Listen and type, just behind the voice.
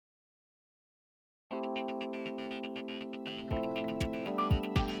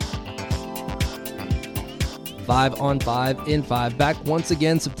Five on 5 in 5, back once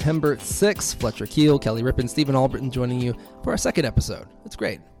again September 6th. Fletcher Keel, Kelly Rippin, Stephen Albritton joining you for our second episode. It's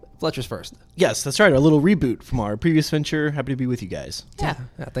great. Fletcher's first. Yes, that's right. Our little reboot from our previous venture. Happy to be with you guys. Yeah,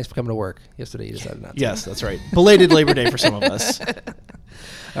 thanks for coming to work. Yesterday you decided not to. Yes, that's right. Belated Labor Day for some of us.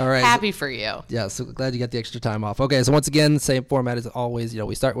 All right. Happy for you. Yeah, so glad you got the extra time off. Okay, so once again, same format as always.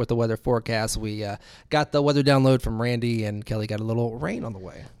 We start with the weather forecast. We got the weather download from Randy, and Kelly got a little rain on the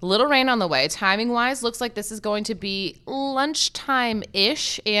way. Little rain on the way. Timing-wise, looks like this is going to be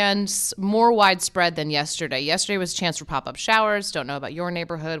lunchtime-ish and more widespread than yesterday. Yesterday was a chance for pop-up showers. Don't know about your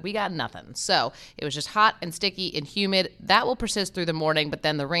neighborhood. We got nothing. So it was just hot and sticky and humid. That will persist through the morning, but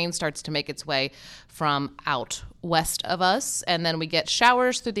then the rain starts to make its way from out west of us, and then we get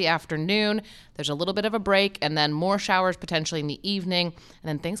showers through the afternoon. There's a little bit of a break, and then more showers potentially in the evening, and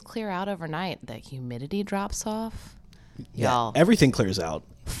then things clear out overnight. The humidity drops off. Yeah, Y'all. everything clears out.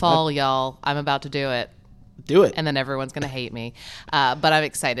 Fall, y'all. I'm about to do it. Do it. And then everyone's going to hate me. But I'm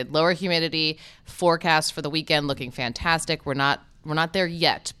excited. Lower humidity forecast for the weekend looking fantastic. We're not there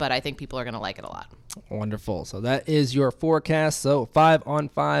yet, but I think people are going to like it a lot. Wonderful. So that is your forecast. So 5 on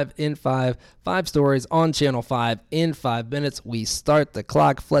 5 in 5, 5 stories on Channel 5 in 5 minutes. We start the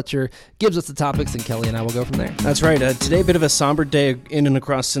clock. Fletcher gives us the topics, and Kelly and I will go from there. That's right. Today, a bit of a somber day in and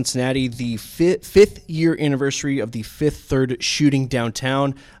across Cincinnati, the fifth year anniversary of the Fifth Third shooting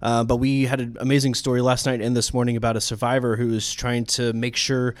downtown. But we had an amazing story last night and this morning about a survivor who is trying to make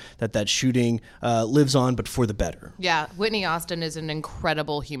sure that shooting lives on, but for the better. Yeah, Whitney Austin is an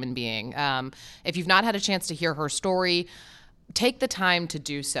incredible human being. If you've not had a chance to hear her story, take the time to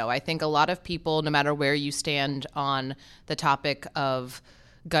do so. I think a lot of people, no matter where you stand on the topic of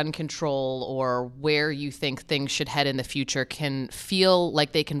gun control or where you think things should head in the future, can feel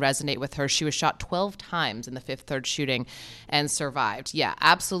like they can resonate with her. She was shot 12 times in the Fifth Third shooting and survived. Yeah,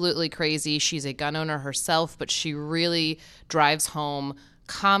 absolutely crazy. She's a gun owner herself, but she really drives home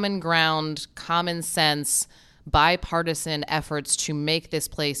common ground, common sense, bipartisan efforts to make this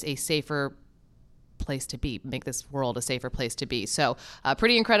place a safer place to be, make this world a safer place to be. So a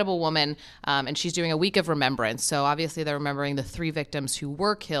pretty incredible woman, and she's doing a week of remembrance. So obviously they're remembering the 3 victims who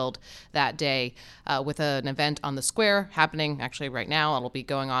were killed that day with an event on the square happening actually right now. It'll be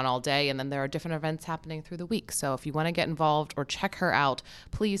going on all day, and then there are different events happening through the week. So if you want to get involved or check her out,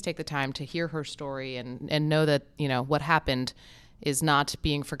 please take the time to hear her story and know that, what happened is not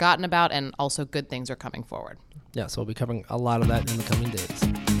being forgotten about, and also good things are coming forward. Yeah, so we'll be covering a lot of that in the coming days.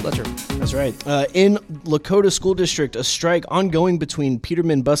 Fletcher. That's right. In Lakota School District, a strike ongoing between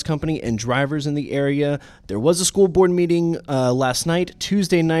Peterman Bus Company and drivers in the area. There was a school board meeting last night,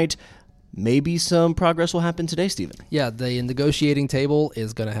 Tuesday night. Maybe some progress will happen today, Stephen. Yeah, the negotiating table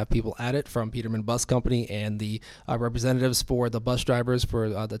is going to have people at it from Peterman Bus Company and the representatives for the bus drivers for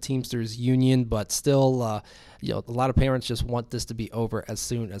the Teamsters Union, but still, a lot of parents just want this to be over as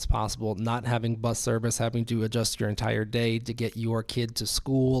soon as possible. Not having bus service, having to adjust your entire day to get your kid to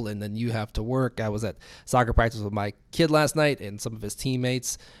school, and then you have to work. I was at soccer practice with my kid last night and some of his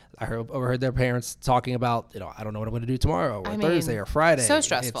teammates. I overheard their parents talking about, I don't know what I'm going to do tomorrow or Thursday or Friday. So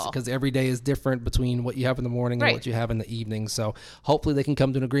stressful. Because every day is different between what you have in the morning and what you have in the evening. So hopefully they can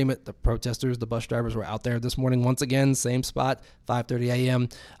come to an agreement. The protesters, the bus drivers were out there this morning once again, same spot, 5:30 a.m.,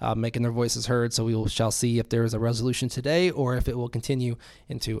 making their voices heard. So shall see if there is a resolution today or if it will continue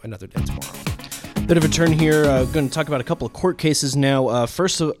into another day tomorrow. Bit of a turn here. Going to talk about a couple of court cases now.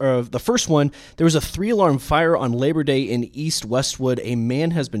 The first one, there was a 3-alarm fire on Labor Day in East Westwood. A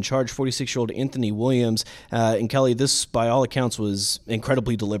man has been charged, 46-year-old Anthony Williams. And Kelly, this, by all accounts, was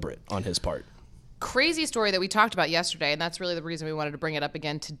incredibly deliberate on his part. Crazy story that we talked about yesterday, and that's really the reason we wanted to bring it up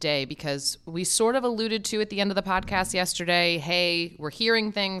again today, because we sort of alluded to at the end of the podcast yesterday, hey, we're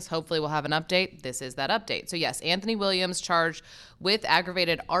hearing things, hopefully we'll have an update. This is that update. So yes, Anthony Williams charged with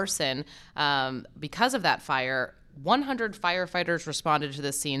aggravated arson because of that fire. 100 firefighters responded to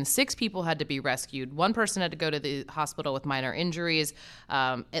the scene. 6 people had to be rescued. 1 person had to go to the hospital with minor injuries.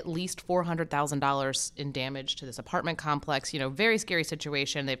 At least $400,000 in damage to this apartment complex. Very scary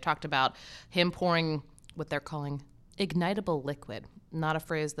situation. They've talked about him pouring what they're calling ignitable liquid. Not a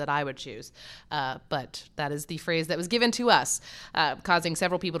phrase that I would choose, but that is the phrase that was given to us, causing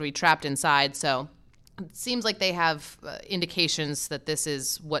several people to be trapped inside. So it seems like they have indications that this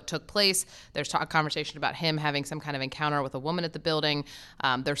is what took place. There's a conversation about him having some kind of encounter with a woman at the building.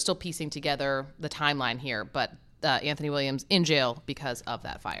 They're still piecing together the timeline here, but Anthony Williams in jail because of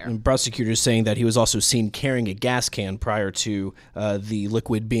that fire. And prosecutors saying that he was also seen carrying a gas can prior to the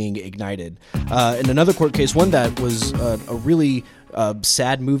liquid being ignited. In another court case, one that was a really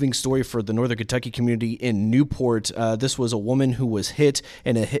sad, moving story for the Northern Kentucky community in Newport. This was a woman who was hit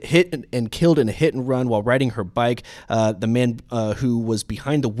and killed in a hit and run while riding her bike. The man who was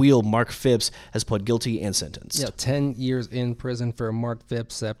behind the wheel, Mark Phipps, has pled guilty and sentenced. Yeah, 10 years in prison for Mark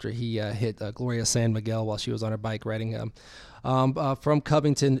Phipps after he hit Gloria San Migel while she was on her bike riding from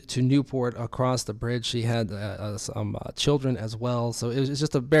Covington to Newport across the bridge. She had some children as well, so it was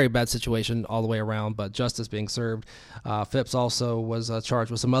just a very bad situation all the way around, but justice being served. Phipps also was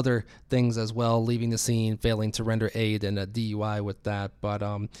charged with some other things as well, leaving the scene, failing to render aid, and a DUI with that. But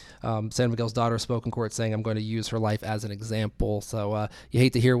San Miguel's daughter spoke in court saying, "I'm going to use her life as an example." So you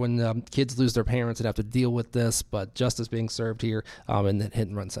hate to hear when kids lose their parents and have to deal with this, but justice being served here in the hit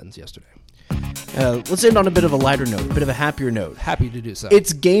and run sentence yesterday. Let's end on a bit of a lighter note, a bit of a happier note. Happy to do so.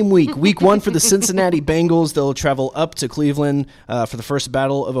 It's game week. Week 1 for the Cincinnati Bengals. They'll travel up to Cleveland for the first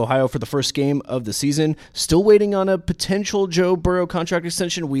Battle of Ohio for the first game of the season. Still waiting on a potential Joe Burrow contract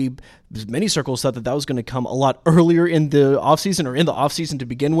extension. Many circles thought that was going to come a lot earlier in the offseason or in the offseason to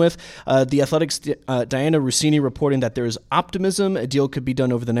begin with. The Athletics' Diana Rossini reporting that there is optimism. A deal could be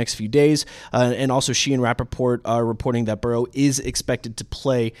done over the next few days. And also she and Rappaport are reporting that Burrow is expected to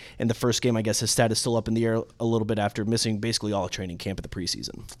play in the first game. I guess his status still up in the air a little bit after missing basically all training camp at the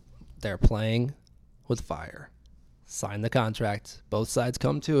preseason. They're playing with fire. Sign the contract. Both sides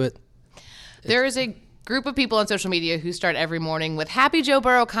come to it. There is a group of people on social media who start every morning with Happy Joe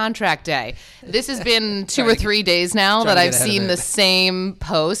Burrow Contract Day. This has been 2 or 3 days now that I've seen the same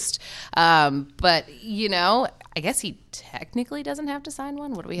post. But, I guess he technically doesn't have to sign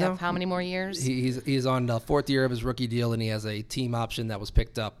one. What do we have? How many more years? He's on the 4th year of his rookie deal, and he has a team option that was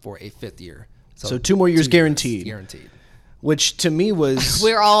picked up for a 5th year. So 2 more years guaranteed. Which to me was...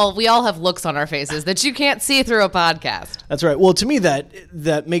 we all have looks on our faces that you can't see through a podcast. That's right. Well, to me,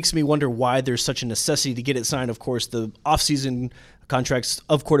 that makes me wonder why there's such a necessity to get it signed. Of course, the offseason contracts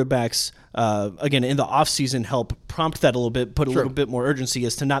of quarterbacks, again, in the offseason help prompt that a little bit, put a little bit more urgency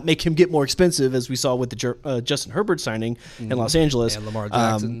as to not make him get more expensive, as we saw with the Justin Herbert signing in Los Angeles. And Lamar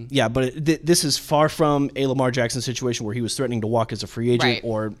Jackson. But this is far from a Lamar Jackson situation where he was threatening to walk as a free agent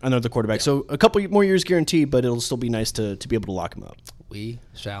or another quarterback. Yeah. So a couple more years guaranteed, but it'll still be nice to be able to lock him up. We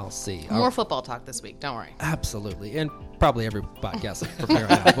shall see. More football talk this week. Don't worry. Absolutely. And probably every podcast prepare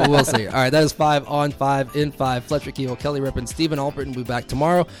right now, but we'll see. All right, that is 5 on 5 in 5. Fletcher Keel, Kelly Rippon, Stephen Alperton will be back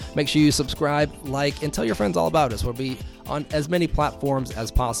tomorrow. Make sure you subscribe, like, and tell your friends all about us. We'll be on as many platforms as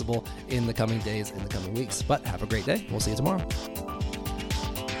possible in the coming days, in the coming weeks. But have a great day. We'll see you tomorrow.